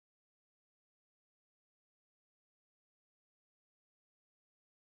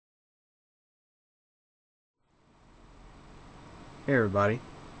Hey everybody.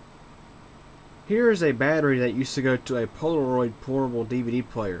 Here is a battery that used to go to a Polaroid portable DVD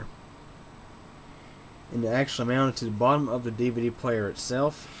player. And it actually mounted to the bottom of the DVD player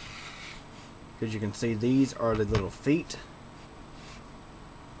itself. As you can see, these are the little feet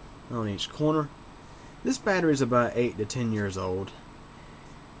on each corner. This battery is about 8 to 10 years old.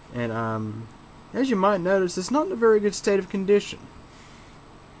 And as you might notice, it's not in a very good state of condition.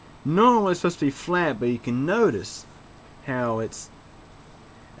 Normally it's supposed to be flat, but you can notice how it's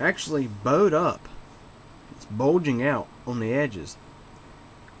actually bowed up. It's bulging out on the edges.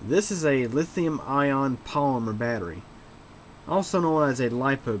 This is a lithium-ion polymer battery, also known as a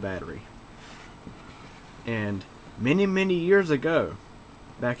LiPo battery. And many years ago,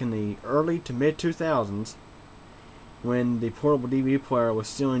 back in the early to mid 2000s, when the portable DVD player was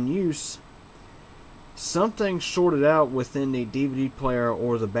still in use, something shorted out within the DVD player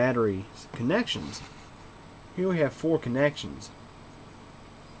or the battery connections. Here we have 4 connections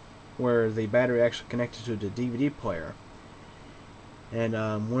where the battery actually connected to the DVD player. And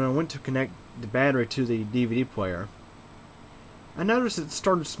when I went to connect the battery to the DVD player, I noticed it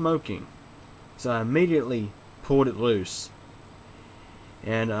started smoking. So I immediately pulled it loose.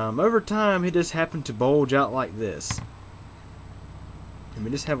 And over time it just happened to bulge out like this. Let me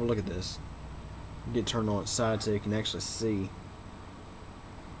just have a look at this. Get turned on its side so you can actually see.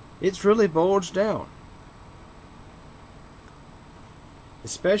 It's really bulged out.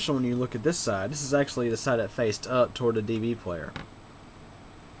 Especially when you look at this side. This is actually the side that faced up toward the DVD player.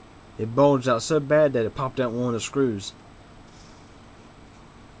 It bulged out so bad that it popped out one of the screws.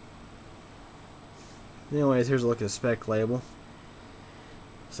 Anyways, here's a look at the spec label.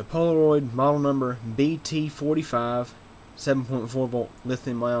 It's a Polaroid model number BT45 7.4 volt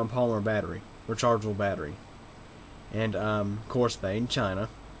lithium-ion polymer battery, rechargeable battery, and of course made in China.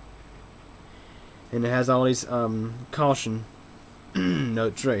 And it has all these caution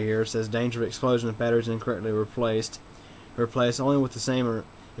notes right here. It says danger of explosion if battery is incorrectly replaced only with the same or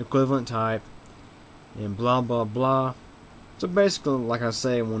equivalent type, and blah blah blah. So basically, like I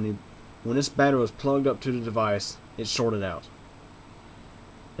say, when this battery was plugged up to the device, it shorted out.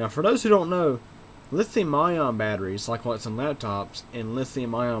 Now, for those who don't know, lithium-ion batteries, like what's in laptops, and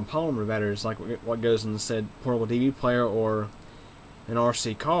lithium-ion polymer batteries, like what goes in the said portable DVD player or an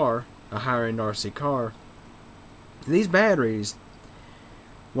RC car, a higher-end RC car, these batteries,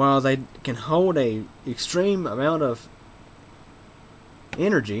 while they can hold a extreme amount of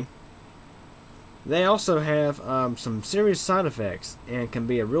energy, they also have some serious side effects and can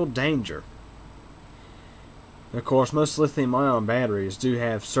be a real danger. Of course, most lithium-ion batteries do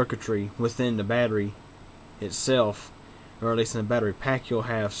have circuitry within the battery itself, or at least in the battery pack you'll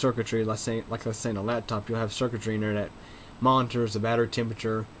have circuitry, like let's say in a laptop, you'll have circuitry in there that monitors the battery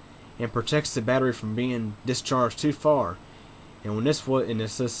temperature and protects the battery from being discharged too far. And when this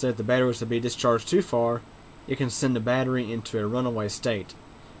said the battery was to be discharged too far, it can send the battery into a runaway state,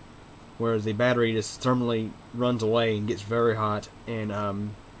 where the battery just thermally runs away and gets very hot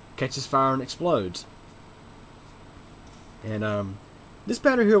and catches fire and explodes. And this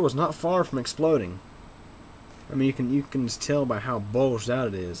battery here was not far from exploding. I mean, you can just tell by how bulged out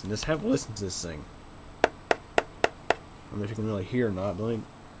it is. And just have a listen to this thing. I don't know if you can really hear or not, but let me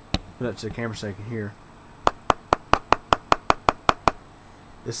put it up to the camera so you can hear.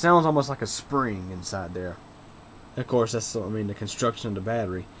 It sounds almost like a spring inside there. Of course, that's the construction of the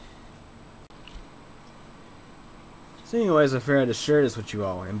battery. So anyways, I figured I'd share this with you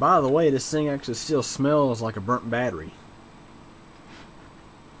all. And by the way, this thing actually still smells like a burnt battery.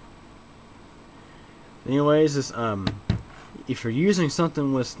 Anyways, this if you're using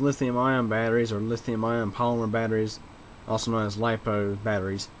something with lithium-ion batteries or lithium-ion polymer batteries, also known as LiPo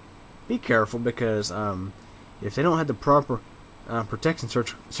batteries, be careful, because if they don't have the proper protection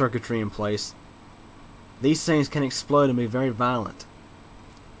circuitry in place, these things can explode and be very violent.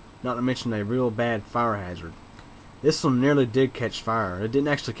 Not to mention a real bad fire hazard. This one nearly did catch fire. It didn't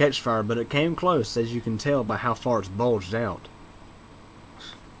actually catch fire, but it came close, as you can tell by how far it's bulged out.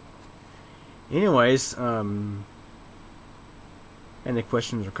 Anyways, any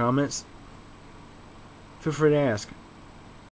questions or comments? Feel free to ask.